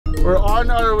We're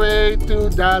on our way to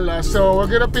Dallas. So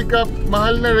we're gonna pick up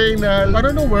Mahal na Reyna. I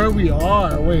don't know where we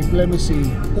are. Wait, let me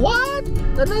see. What?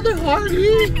 Another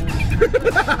Harley?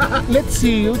 Let's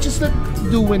see. We'll just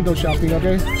do window shopping,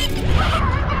 okay?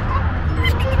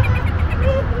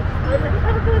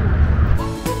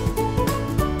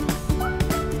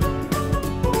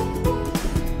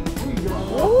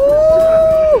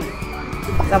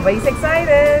 Somebody's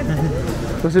excited.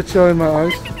 Does it show in my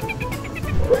eyes?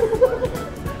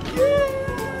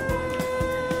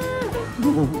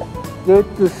 Good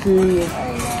to see you.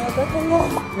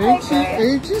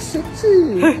 Ain't she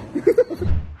sexy?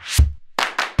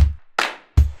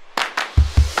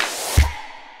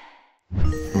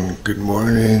 Good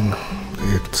morning.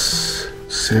 It's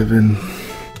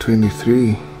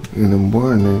 7:23 in the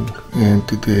morning, and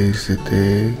today is the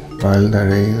day Mahal na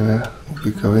Reyna will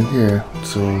be coming here.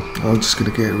 So I'm just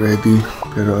gonna get ready.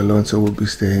 Pero Alonso will be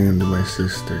staying with my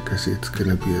sister because it's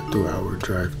gonna be a 2-hour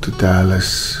drive to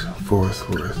Dallas, Fort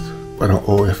Worth. Parang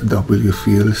OFW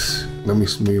feels.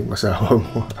 Na-miss mo yung asawa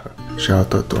mo.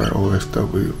 Shoutout to our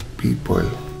OFW people.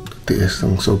 Tiis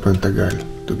ng sobrang tagal.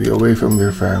 To be away from your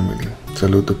family.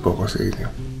 Saludo po ko sa inyo.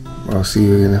 I'll see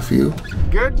you in a few.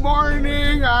 Good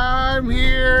morning! I'm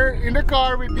here in the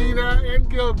car with Dina and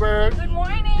Gilbert. Good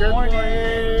morning! Good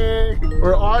morning!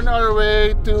 We're on our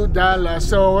way to Dallas.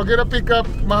 So we're gonna pick up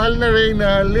Mahal na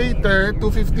Reyna later.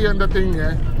 2:50 ang dating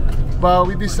niya. But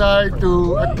we decide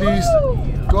to at least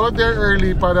go there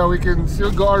early para we can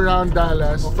still go around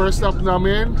Dallas. First up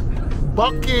namin,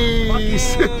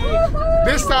 Buc-ee's!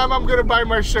 This time I'm gonna buy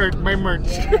my shirt, my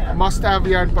merch. Yeah. Must have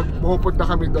yan pag pupunta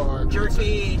kami doon.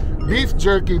 Jerky! Beef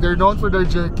jerky, they're known for their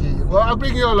jerky. Well, I'll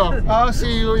bring you along. I'll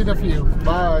see you in a few.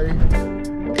 Bye!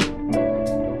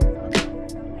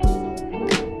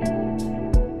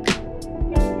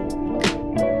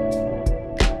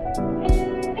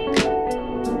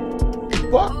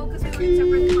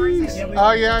 Buc-ee's!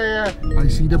 Oh yeah. I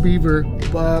see the beaver.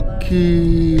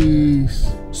 Buc-ee's.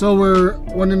 So we're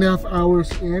 1.5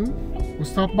 hours in. We'll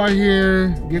stop by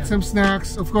here, get some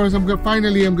snacks. Of course,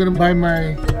 finally I'm gonna buy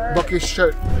my Buc-ee's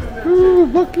shirt. Ooh,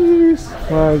 Buc-ee's!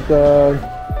 My God.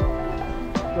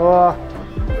 Oh,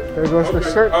 there goes the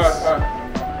shirts.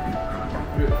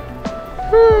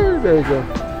 There you go.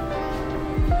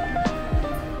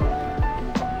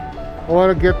 I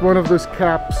want to get one of those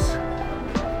caps.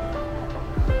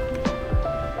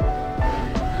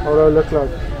 What do I look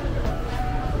like?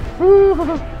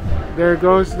 There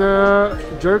goes the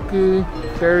jerky,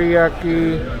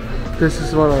 teriyaki. This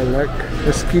is what I like.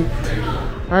 Mesquite.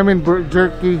 I'm in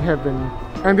jerky heaven.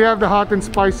 And they have the hot and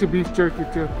spicy beef jerky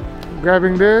too.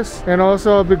 Grabbing this, and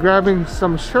also I'll be grabbing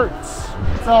some shirts.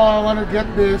 So I want to get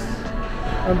this.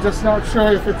 I'm just not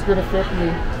sure if it's gonna fit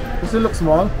me. Does it look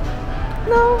small?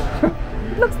 No,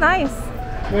 it looks nice.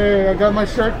 Hey, I got my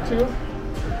shirt too.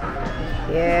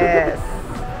 Yes.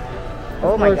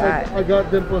 Oh my God. I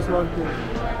got Dimples one too.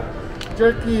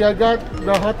 Jerky, I got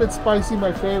the hot and spicy,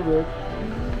 my favorite.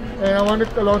 And I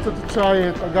wanted Alonso to try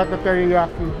it. I got the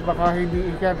teriyaki. Baka he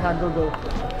can't handle the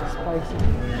spicy.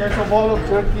 There's a bowl of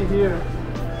jerky here.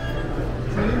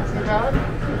 See that?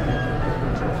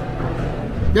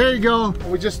 There you go.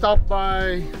 We just stopped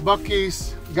by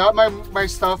Buc-ee's. Got my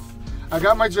stuff. I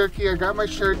got my jerky. I got my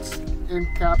shirts and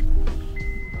cap.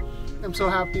 I'm so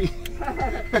happy.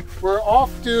 We're off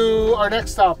to our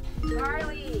next stop.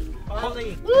 Harley.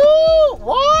 Woo!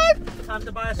 What? Time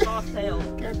to buy a soft tail.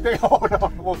 Can't they hold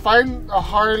on? We'll find a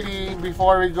Harley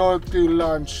before we go to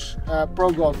lunch.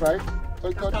 Pro Golf, right?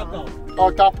 Top Golf.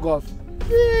 Oh, Top Golf.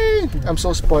 Yay! I'm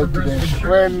so spoiled today.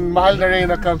 When Mahal na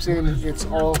Reyna comes in, it's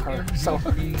all her. So,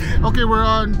 okay, we're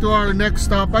on to our next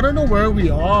stop. I don't know where we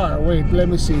are. Wait, let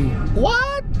me see.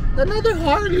 What? Another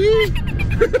Harley?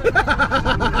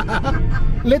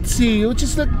 Let's see. We'll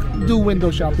just do window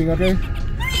shopping, okay?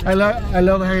 I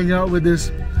love hanging out with this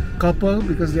couple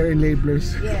because they're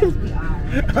enablers. Yes, we are.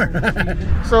 Alright.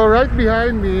 So right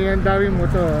behind me, and daming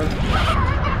motor.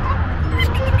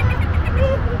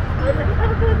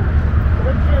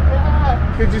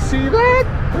 Did you see that?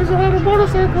 There's a lot of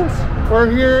motorcycles. We're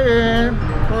here in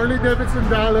Harley-Davidson,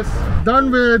 Dallas.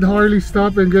 Done with Harley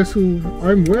stop, and guess who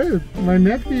I'm with? My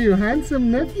nephew,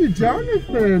 handsome nephew,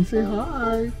 Jonathan. Say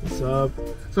hi. What's up?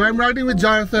 So I'm riding with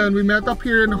Jonathan. We met up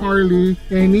here in Harley,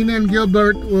 and Nina and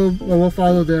Gilbert will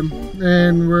follow them,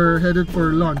 and we're headed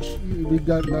for lunch. We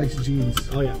got nice jeans.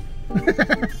 Oh yeah.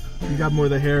 You got more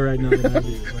of the hair right now than I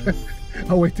do. Right?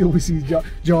 I'll wait till we see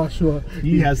Joshua.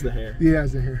 He has the hair. He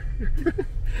has the hair.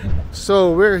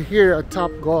 So we're here at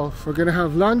Top Golf. We're gonna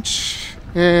have lunch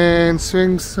and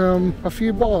swing a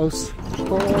few balls.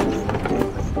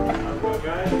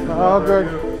 Oh, good.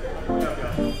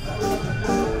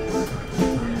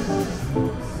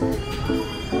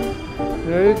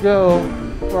 There you go.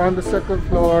 We're on the second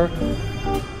floor.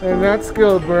 And that's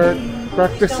Gilbert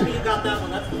practicing. You got that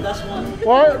one. That's the best one.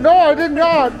 What? No, I did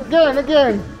not.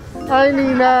 Again. Hi,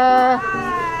 Nina.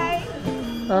 Hi.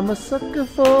 I'm a sucker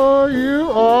for you.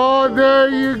 Oh, there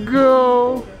you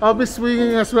go. I'll be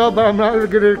swinging as well, but I'm not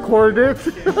going to record it.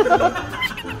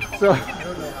 So,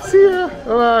 see ya.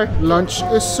 Bye. Lunch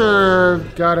is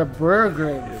served. Got a burger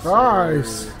and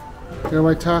fries. Here are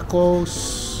my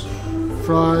tacos,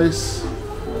 fries.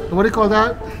 And what do you call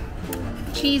that?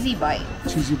 Cheesy bite.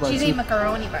 Cheesy bites. Cheesy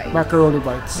macaroni bite. Macaroni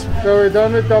bites. So we're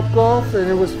done with Top Golf and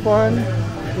it was fun.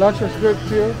 Lunch was good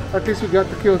too. At least we got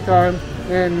to kill time.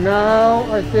 And now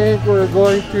I think we're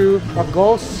going to a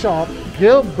ghost shop.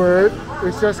 Gilbert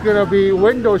is just gonna be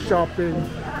window shopping.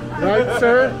 Right,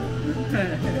 sir?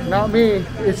 Not me.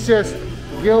 It's just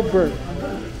Gilbert.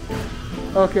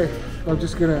 Okay, I'm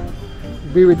just gonna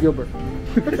be with Gilbert.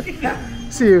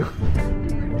 See you.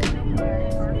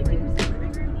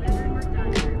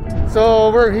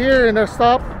 So we're here in a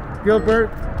stop,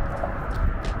 Gilbert.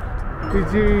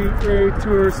 PGA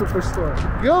Tour Superstore.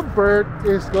 Gilbert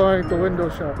is going to window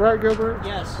shop, right, Gilbert?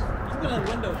 Yes. I'm going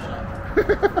to window shop.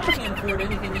 I can't afford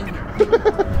anything in here.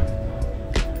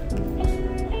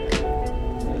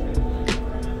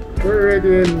 We're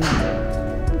already in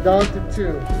down to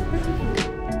 2.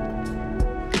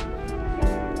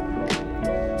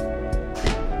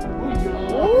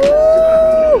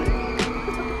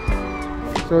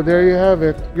 So there you have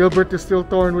it. Gilbert is still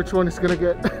torn which one he's gonna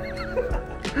get.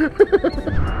 Good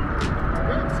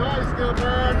size,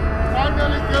 Gilbert.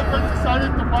 Finally, Gilbert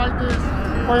decided to buy this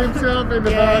for himself in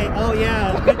the bag. Oh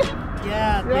yeah.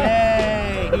 Yeah.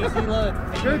 Yay. Easy look.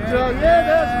 Good job. Yeah,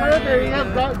 that's perfect. You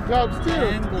have gloves too.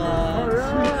 And gloves.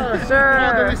 Alright. Sure.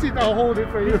 Yeah, the receipt, I'll hold it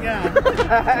for you. Yeah.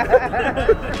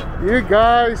 You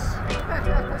guys.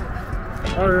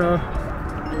 I don't know.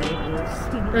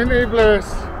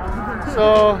 Enablers.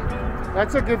 So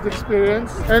that's a good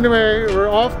experience. Anyway, we're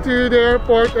off to the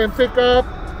airport and pick up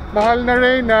Mahal na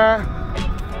Reyna.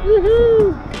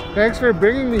 Woohoo! Thanks for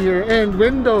bringing me here and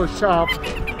window shop.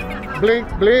 Blink,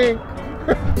 blink.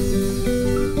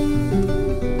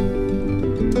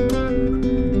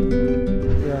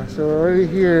 Yeah, so we're already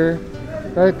here,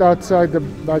 right outside the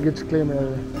baggage claim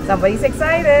area. Somebody's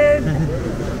excited.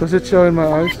 Does it show in my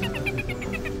eyes?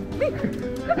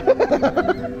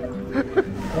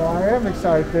 Well, I am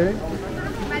excited.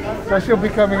 So she'll be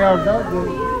coming out that day.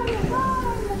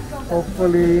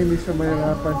 Hopefully, hindi siya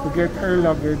mahirapan to get her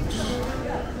luggage.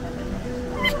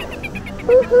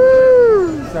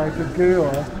 Woohoo! Excited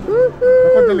kayo, ah.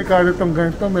 Ako, delikado itong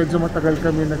ganito. Medyo matagal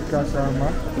kami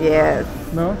nagkasama. Yes.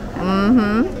 No?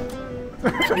 Mm-hmm.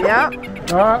 Yep.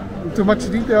 Too much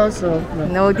details, so...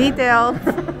 No details.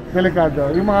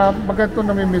 Delikado. Yung mga ganito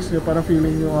na may miss nyo, parang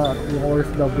feeling nyo yung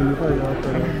OFW kayo.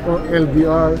 O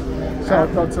LDR.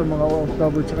 Shout out sa mga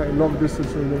OFW tsaka long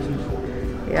distance relationship.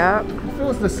 Yep. It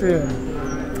feels the same.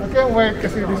 I can't wait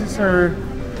kasi this is her,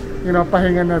 you know,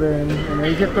 pahinga na rin. And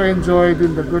I get to enjoy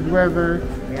din the good weather.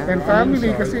 Yeah. And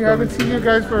family kasi haven't seen you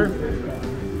guys for,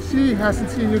 she hasn't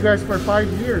seen you guys for 5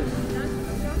 years.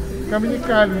 Kami ni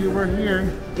Kali were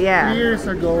here 3 years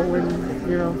ago when,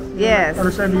 you know, Yes.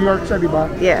 ano siya, New York siya, di ba?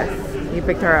 Yes. You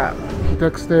picked her up. She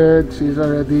texted, she's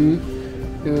already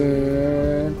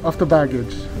off the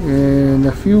baggage. In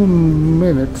a few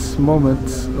moments,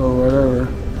 or whatever,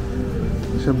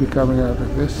 she'll be coming out of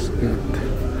this gate.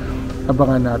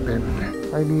 Abangan natin.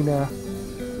 Hi, Nina.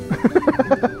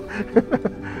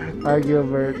 Hi,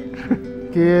 Gilbert.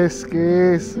 Kiss,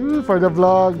 kiss. Ooh, for the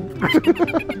vlog.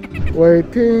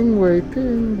 Waiting.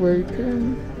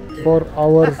 4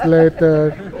 hours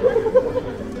later.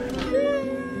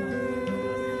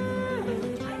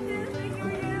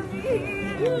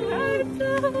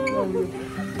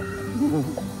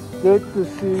 Good to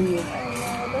see you.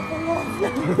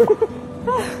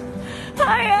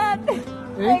 Hi, Ed.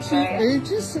 Ain't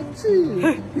she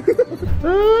sexy?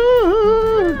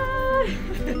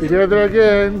 Together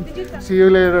again. See you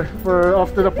later. We're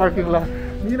off to the parking lot.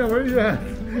 Nina, where are you at?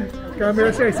 Camera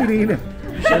says si Nina.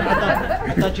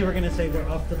 I thought you were going to say we're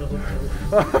off to the hotel.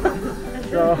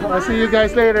 So, I'll see you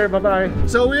guys later. Bye-bye.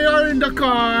 So, we are in the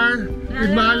car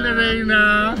with Mahal na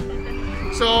Reyna.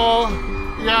 So,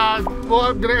 yeah,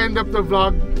 we're gonna end up the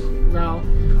vlog now.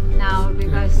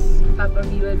 Because Papa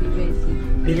B will be busy.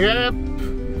 Yep.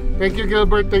 Thank you,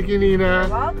 Gilbert. Thank you, Nina. You're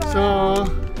welcome. So,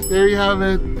 there you have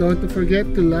it. Don't forget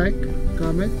to like,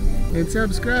 comment, and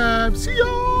subscribe. See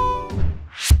ya!